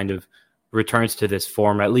 he kind of returns to this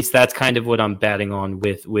form. At least that's kind of what I'm betting on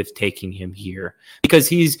with taking him here, because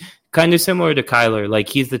he's kind of similar to Kyler. Like,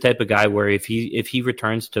 he's the type of guy where if he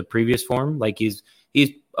returns to previous form, like he's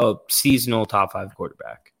a seasonal top 5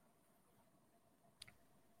 quarterback.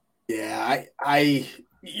 Yeah,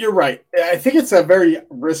 you're right. I think it's a very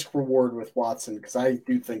risk reward with Watson, because I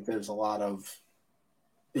do think there's a lot of.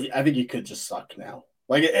 I think he could just suck now.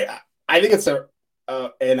 Like, I think it's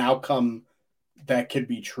an outcome that could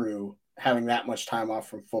be true, having that much time off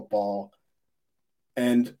from football,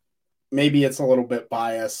 and maybe it's a little bit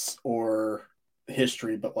bias or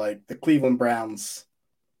history, but like the Cleveland Browns,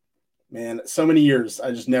 man, so many years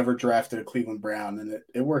I just never drafted a Cleveland Brown, and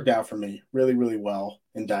it worked out for me really, really well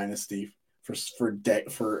in Dynasty for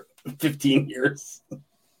 15 years.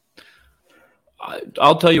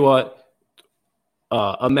 I'll tell you what,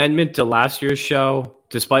 amendment to last year's show,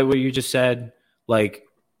 despite what you just said, like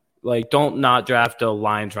don't not draft a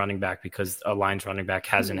Lions running back because a Lions running back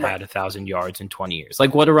hasn't had 1,000 yards in 20 years.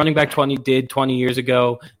 Like, what a running back 20 years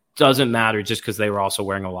ago doesn't matter just because they were also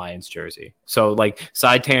wearing a Lions jersey. So, like,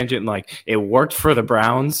 side tangent, like, it worked for the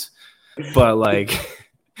Browns, but like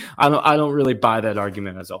I don't really buy that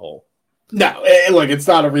argument as a whole. No, look, it's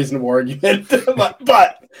not a reasonable argument,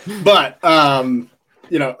 but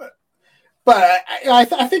you know. But I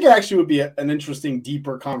think it actually would be an interesting,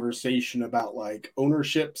 deeper conversation about like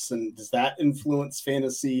ownerships and does that influence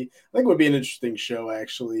fantasy. I think it would be an interesting show,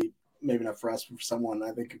 actually. Maybe not for us, but for someone.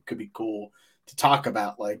 I think it could be cool to talk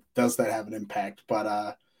about, like, does that have an impact?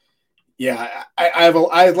 But yeah, I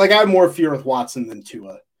have more fear with Watson than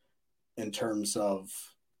Tua in terms of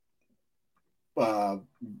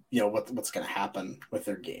what's going to happen with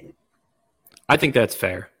their game. I think that's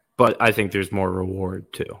fair, but I think there's more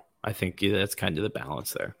reward too. I think that's kind of the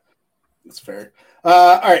balance there. That's fair.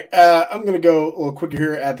 All right. I'm going to go a little quicker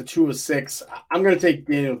here at the 206. I'm going to take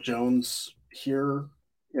Daniel Jones here.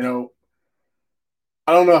 You know,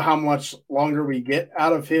 I don't know how much longer we get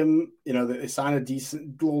out of him. You know, they sign a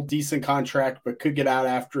decent contract, but could get out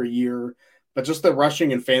after a year. But just the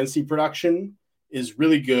rushing and fantasy production is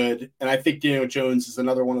really good. And I think Daniel Jones is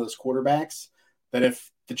another one of those quarterbacks that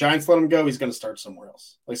if the Giants let him go, he's going to start somewhere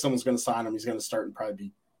else. Like, someone's going to sign him. He's going to start and probably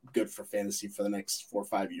be good for fantasy for the next 4 or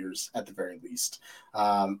 5 years at the very least.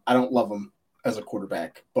 I don't love him as a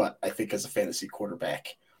quarterback, but I think as a fantasy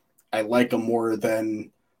quarterback, I like him more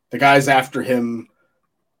than the guys after him,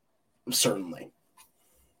 certainly.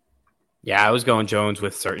 Yeah, I was going Jones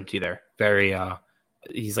with certainty there. Very,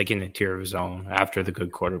 he's like in the tier of his own after the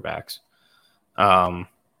good quarterbacks. What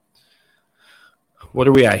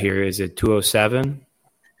are we at here? Is it 207?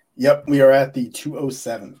 Yep, we are at the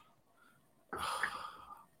 207.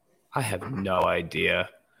 I have no idea.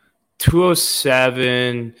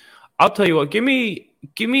 207. I'll tell you what. Give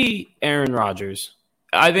me Aaron Rodgers.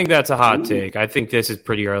 I think that's a hot take. I think this is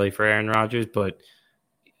pretty early for Aaron Rodgers, but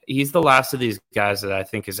he's the last of these guys that I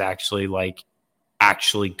think is actually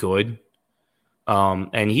good.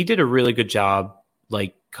 And he did a really good job,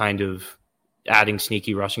 like, kind of adding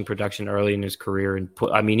sneaky rushing production early in his career. And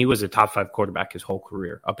he was a top 5 quarterback his whole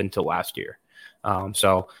career up until last year.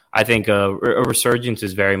 So I think a resurgence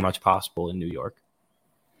is very much possible in New York.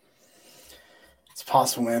 It's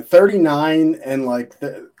possible, man. 39 and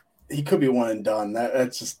he could be one and done.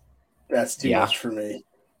 That's too much for me.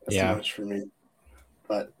 That's too much for me.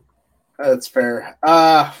 But that's fair.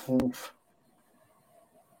 I'm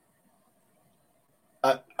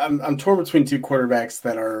torn between two quarterbacks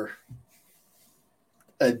that are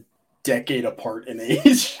a decade apart in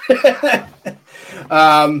age.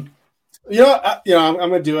 I'm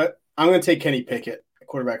going to do it. I'm going to take Kenny Pickett, a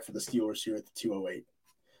quarterback for the Steelers, here at the 208.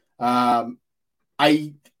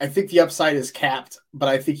 I think the upside is capped, but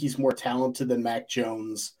I think he's more talented than Mac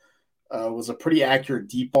Jones. Was a pretty accurate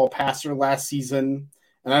deep ball passer last season,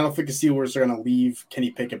 and I don't think the Steelers are going to leave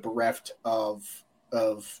Kenny Pickett bereft of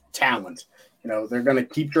talent. You know, they're going to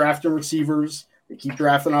keep drafting receivers. They keep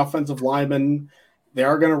drafting offensive linemen. They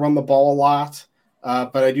are going to run the ball a lot.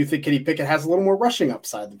 But I do think Kenny Pickett has a little more rushing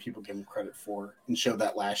upside than people give him credit for, and showed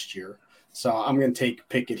that last year. So I'm going to take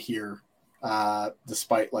Pickett here,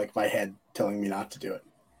 despite my head telling me not to do it.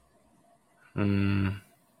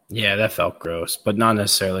 Yeah, that felt gross, but not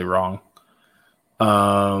necessarily wrong.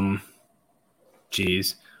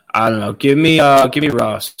 Geez, I don't know. Give me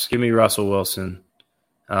Russ. Give me Russell Wilson.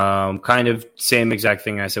 Kind of same exact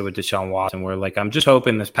thing I said with Deshaun Watson, where I'm just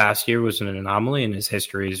hoping this past year was an anomaly and his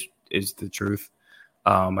history is the truth.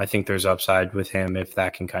 I think there's upside with him if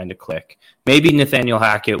that can kind of click. Maybe Nathaniel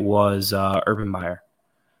Hackett was Urban Meyer,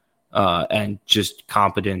 and just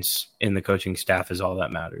competence in the coaching staff is all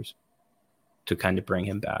that matters to kind of bring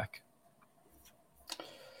him back.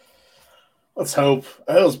 Let's hope.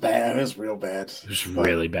 It was bad. It was real bad. It was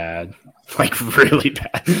really bad. Like, really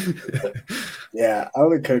bad. Yeah, I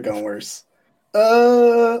would have could have gone worse.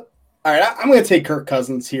 All right, I'm going to take Kirk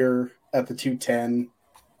Cousins here at the 210.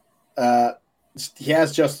 He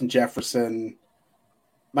has Justin Jefferson.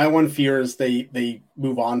 My one fear is they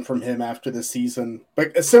move on from him after the season.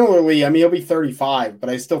 But similarly, I mean, he'll be 35, but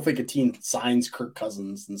I still think a team signs Kirk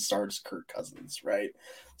Cousins and starts Kirk Cousins, right?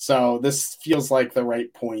 So this feels like the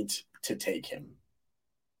right point to take him.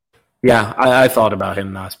 Yeah, I thought about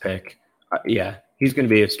him last pick. Yeah, he's going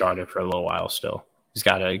to be a starter for a little while still. He's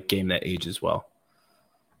got a game that ages well.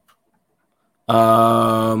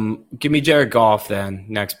 Give me Jared Goff then.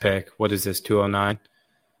 Next pick. What is this? 209?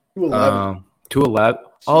 211. 211.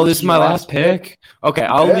 Oh, this is my last pick? Okay,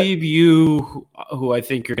 I'll leave you who I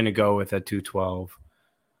think you're going to go with at 212.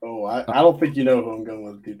 Oh, I don't think you know who I'm going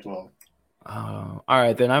with at 212. All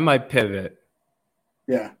right, then I might pivot.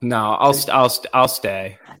 Yeah. No, I'll stay.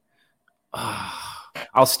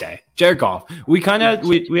 I'll stay. Jared Goff. We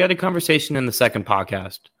had a conversation in the second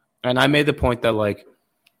podcast, and I made the point that, like,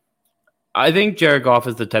 I think Jared Goff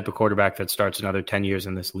is the type of quarterback that starts another 10 years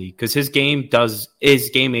in this league because his game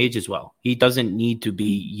ages well. He doesn't need to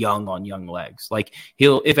be young on young legs. Like,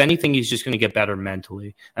 if anything, he's just going to get better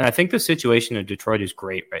mentally. And I think the situation in Detroit is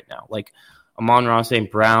great right now. Like, Amon-Ra St.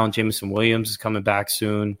 Brown, Jameson Williams is coming back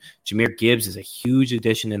soon. Jahmyr Gibbs is a huge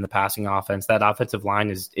addition in the passing offense. That offensive line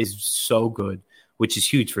is so good, which is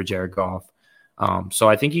huge for Jared Goff. So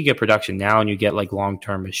I think you get production now and you get, like,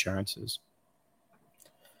 long-term assurances.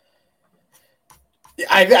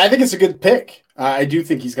 I think it's a good pick. I do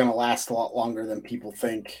think he's going to last a lot longer than people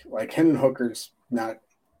think. Like, Hendon Hooker's not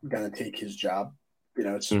going to take his job. You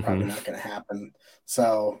know, it's just probably not going to happen.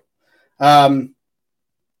 So I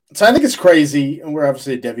think it's crazy, and we're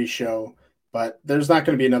obviously a Devy show, but there's not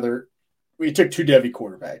going to be another. We took 2 Devy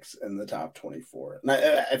quarterbacks in the top 24, and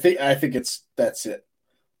I think that's it.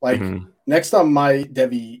 Like, next on my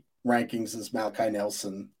Devy rankings is Malachi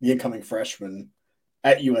Nelson, the incoming freshman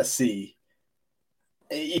at USC.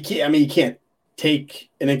 You can't take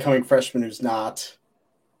an incoming freshman who's not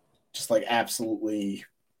just like absolutely.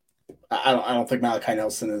 I don't think Malachi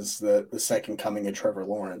Nelson is the second coming of Trevor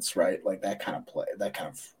Lawrence, right? Like that kind of play, that kind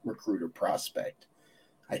of recruiter prospect.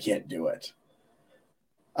 I can't do it.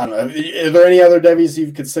 I don't know. Are there any other Devies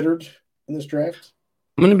you've considered in this draft?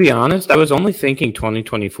 I'm going to be honest. I was only thinking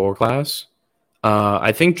 2024 class.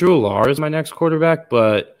 I think Drew Lar is my next quarterback,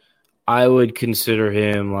 but I would consider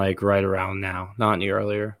him like right around now, not any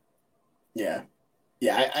earlier. Yeah.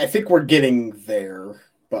 I think we're getting there,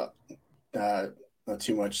 but not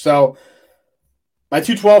too much. So my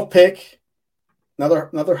 212 pick,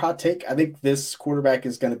 another hot take. I think this quarterback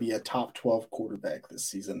is going to be a top 12 quarterback this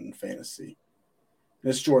season in fantasy. And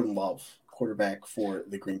it's Jordan Love, quarterback for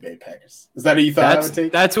the Green Bay Packers. Is that who you thought I would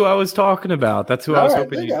take? That's who I was talking about. That's who I was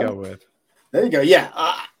hoping you'd go with. There you go. Yeah,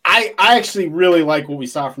 I actually really like what we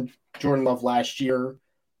saw from Jordan Love last year.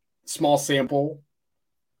 Small sample,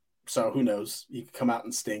 so who knows? He could come out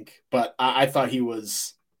and stink. But I thought he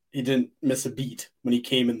didn't miss a beat when he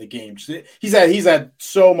came in the game. He's had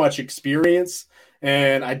so much experience,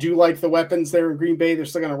 and I do like the weapons there in Green Bay. They're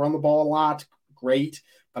still going to run the ball a lot. Great,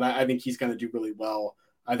 but I think he's going to do really well.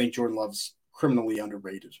 I think Jordan Love's criminally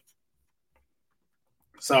underrated.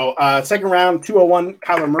 So second round, 201,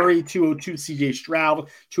 Kyler Murray, 202, CJ Stroud,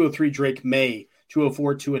 203, Drake May,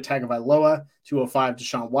 204, Tua Tagovailoa, 205,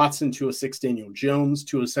 Deshaun Watson, 206, Daniel Jones,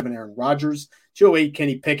 207, Aaron Rodgers, 208,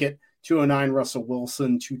 Kenny Pickett, 209, Russell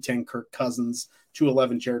Wilson, 210, Kirk Cousins,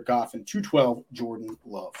 211, Jared Goff, and 212, Jordan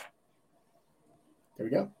Love. There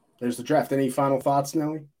we go. There's the draft. Any final thoughts,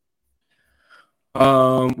 Nelly?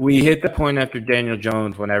 We hit the point after Daniel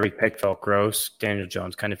Jones when every pick felt gross. Daniel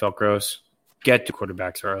Jones kind of felt gross. Get to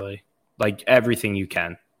quarterbacks early. Like, everything you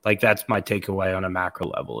can. Like, that's my takeaway on a macro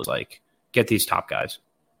level is, like, get these top guys.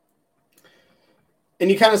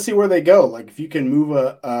 And you kind of see where they go. Like, if you can move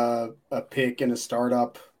a pick in a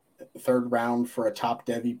startup third round for a top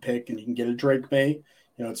Devy pick and you can get a Drake May,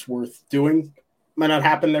 you know, it's worth doing. Might not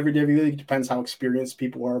happen in every Devy league. Depends how experienced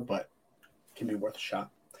people are, but it can be worth a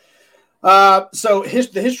shot. So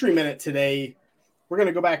the history minute today, we're going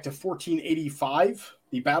to go back to 1485,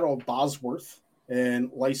 the Battle of Bosworth in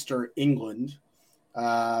Leicester, England.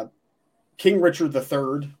 King Richard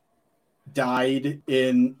III died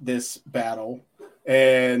in this battle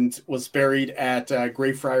and was buried at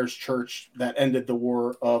Greyfriars Church that ended the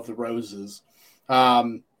War of the Roses.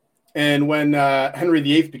 And when Henry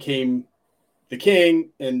VIII became the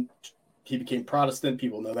king and he became Protestant,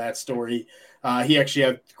 people know that story. He actually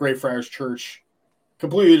had Greyfriars Church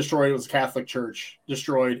completely destroyed. It was a Catholic church,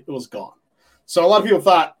 destroyed. It was gone. So a lot of people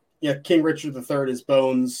thought King Richard III, his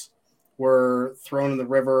bones were thrown in the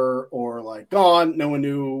river or like gone. No one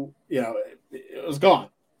knew, it was gone.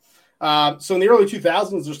 So in the early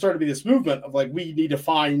 2000s, there started to be this movement of like, we need to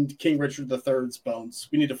find King Richard III's bones.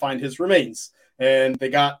 We need to find his remains. And they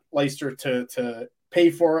got Leicester to pay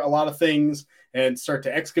for a lot of things and start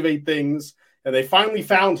to excavate things. And they finally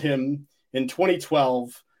found him in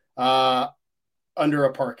 2012 under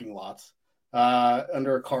a parking lot,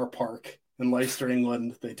 under a car park in Leicester,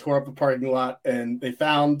 England. They tore up the parking lot and they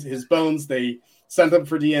found his bones. They sent them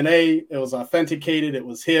for DNA. It was authenticated. It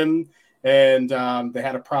was him. And they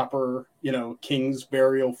had a proper, king's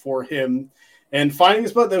burial for him. And finding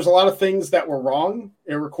his bones, there's a lot of things that were wrong.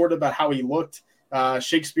 It recorded about how he looked.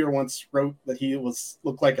 Shakespeare once wrote that he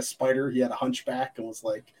looked like a spider. He had a hunchback and was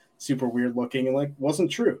like super weird looking and like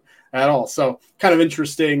wasn't true at all. So kind of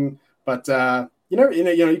interesting, but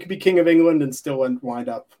you could be king of England and still wind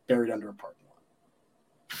up buried under a parking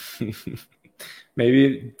lot.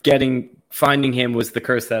 Maybe finding him was the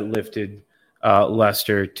curse that lifted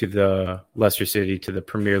Leicester City to the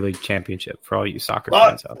Premier League Championship for all you soccer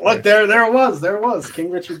fans out there. Look, there it was.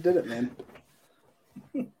 King Richard did it, man.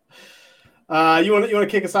 You want to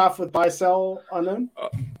kick us off with buy sell unknown?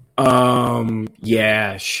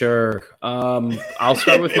 Yeah, sure. I'll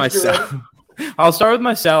start with myself. I'll start with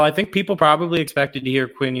my sell. I think people probably expected to hear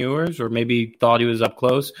Quinn Ewers or maybe thought he was up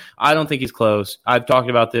close. I don't think he's close. I've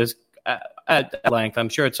talked about this at length. I'm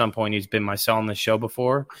sure at some point he's been my sell on the show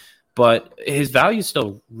before, but his value is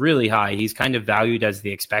still really high. He's kind of valued as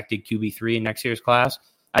the expected QB3 in next year's class.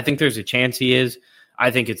 I think there's a chance he is.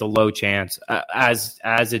 I think it's a low chance, as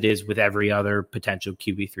it is with every other potential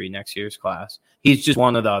QB3 next year's class. He's just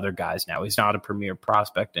one of the other guys now. He's not a premier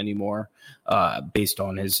prospect anymore, based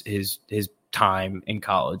on his time in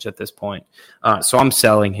college at this point. So I'm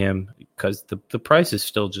selling him because the price is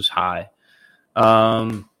still just high. Who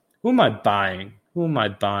am I buying?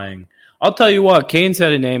 I'll tell you what. Kane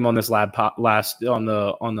said a name on this on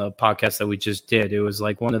the podcast that we just did. It was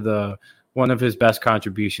like one of his best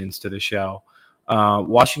contributions to the show.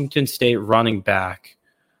 Washington State running back.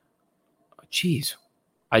 Jeez,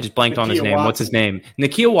 I just blanked on his name. What's his name?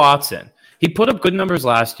 Nikhil Watson. He put up good numbers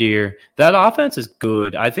last year. That offense is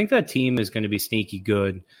good. I think that team is going to be sneaky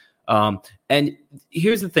good. And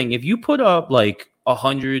here's the thing. If you put up like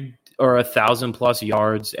 100 or 1,000 plus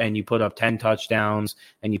yards and you put up 10 touchdowns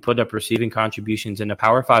and you put up receiving contributions in a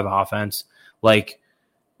Power 5 offense, like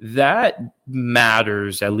that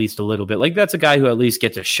matters at least a little bit. Like that's a guy who at least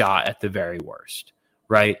gets a shot at the very worst,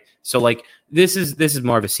 right? So like this is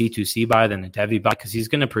more of a C2C buy than a Devi buy because he's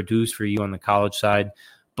going to produce for you on the college side.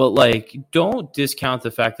 But like don't discount the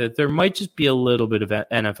fact that there might just be a little bit of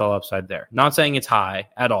NFL upside there. Not saying it's high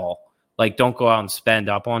at all. Like don't go out and spend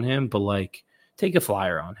up on him, but like take a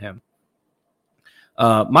flyer on him.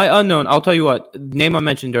 My unknown, I'll tell you what, name I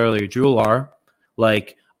mentioned earlier, Drew Lar,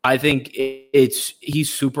 like I think he's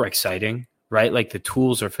super exciting, right? Like the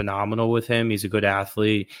tools are phenomenal with him. He's a good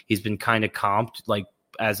athlete. He's been kind of comped like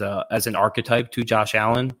as an archetype to Josh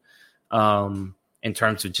Allen, in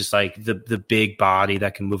terms of just like the big body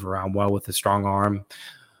that can move around well with a strong arm.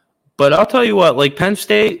 But I'll tell you what, like Penn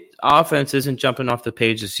State offense isn't jumping off the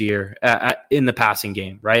page this year in the passing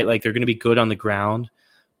game, right? Like they're going to be good on the ground,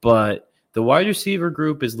 but the wide receiver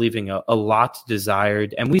group is leaving a lot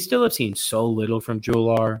desired, and we still have seen so little from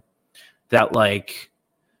Jular that, like,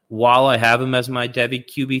 while I have him as my Devi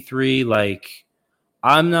QB3, like,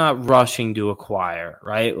 I'm not rushing to acquire,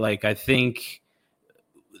 right? Like, I think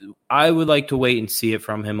I would like to wait and see it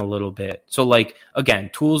from him a little bit. So, like,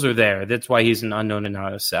 again, tools are there. That's why he's an unknown and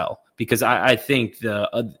not a sell, because I think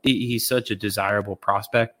he's such a desirable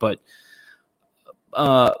prospect, but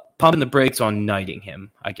pumping the brakes on knighting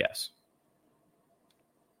him, I guess.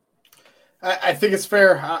 I think it's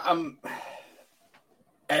fair. I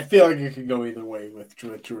feel like it could go either way with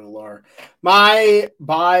Drew Lar. My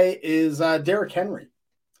buy is Derrick Henry.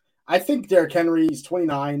 I think Derrick Henry is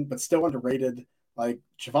 29, but still underrated. Like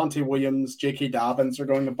Javonte Williams, J.K. Dobbins are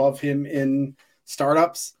going above him in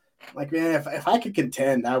startups. Like, man, if I could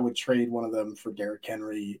contend, I would trade one of them for Derrick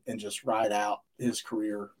Henry and just ride out his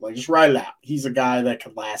career. Like, just ride it out. He's a guy that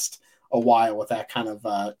could last a while with that kind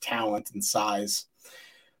of talent and size.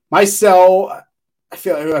 My sell, I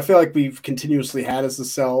feel like we've continuously had as a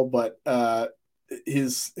sell, but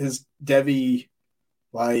his Devi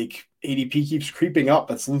like ADP keeps creeping up.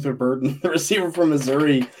 That's Luther Burden, the receiver from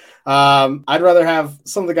Missouri. I'd rather have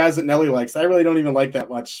some of the guys that Nelly likes. I really don't even like that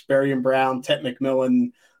much. Berrien Brown, Tet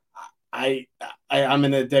McMillan. I'm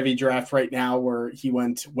in a Devi draft right now where he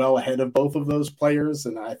went well ahead of both of those players,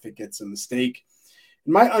 and I think it's a mistake.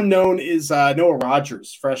 My unknown is Noah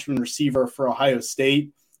Rogers, freshman receiver for Ohio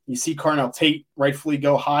State. You see Carnell Tate rightfully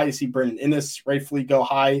go high. You see Brendan Innes rightfully go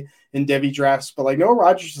high in Devy drafts. But like Noah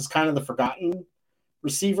Rogers is kind of the forgotten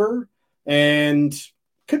receiver and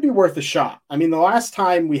could be worth a shot. I mean, the last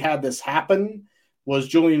time we had this happen was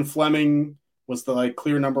Julian Fleming was the like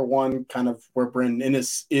clear number one, kind of where Brendan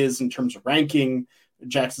Innes is in terms of ranking.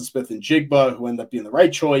 Jackson Smith and Jigba, who ended up being the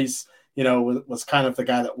right choice, was kind of the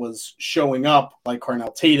guy that was showing up like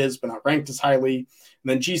Carnell Tate is, but not ranked as highly. And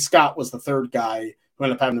then G. Scott was the third guy who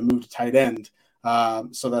ended up having to move to tight end.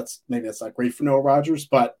 So that's not great for Noah Rogers,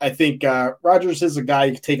 but I think Rogers is a guy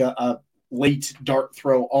you can take a late dart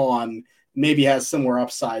throw on, maybe has similar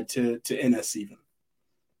upside to Innes even.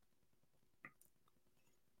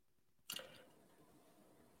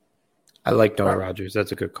 I like Noah Rogers.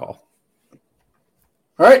 That's a good call.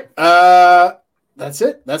 All right. That's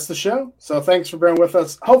it. That's the show. So thanks for being with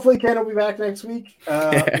us. Hopefully Ken will be back next week.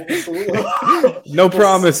 No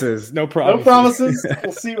promises. No promises.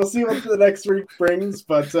 We'll see what the next week brings.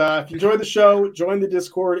 But if you enjoy the show, join the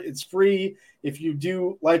Discord. It's free. If you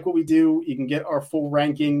do like what we do, you can get our full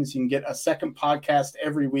rankings. You can get a second podcast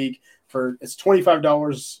every week it's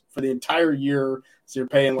 $25 for the entire year. So you're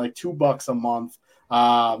paying like $2 a month.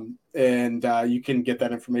 And you can get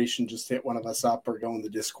that information. Just hit one of us up or go in the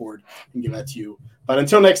Discord and give that to you. But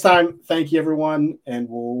until next time, thank you everyone, and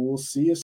we'll see you soon.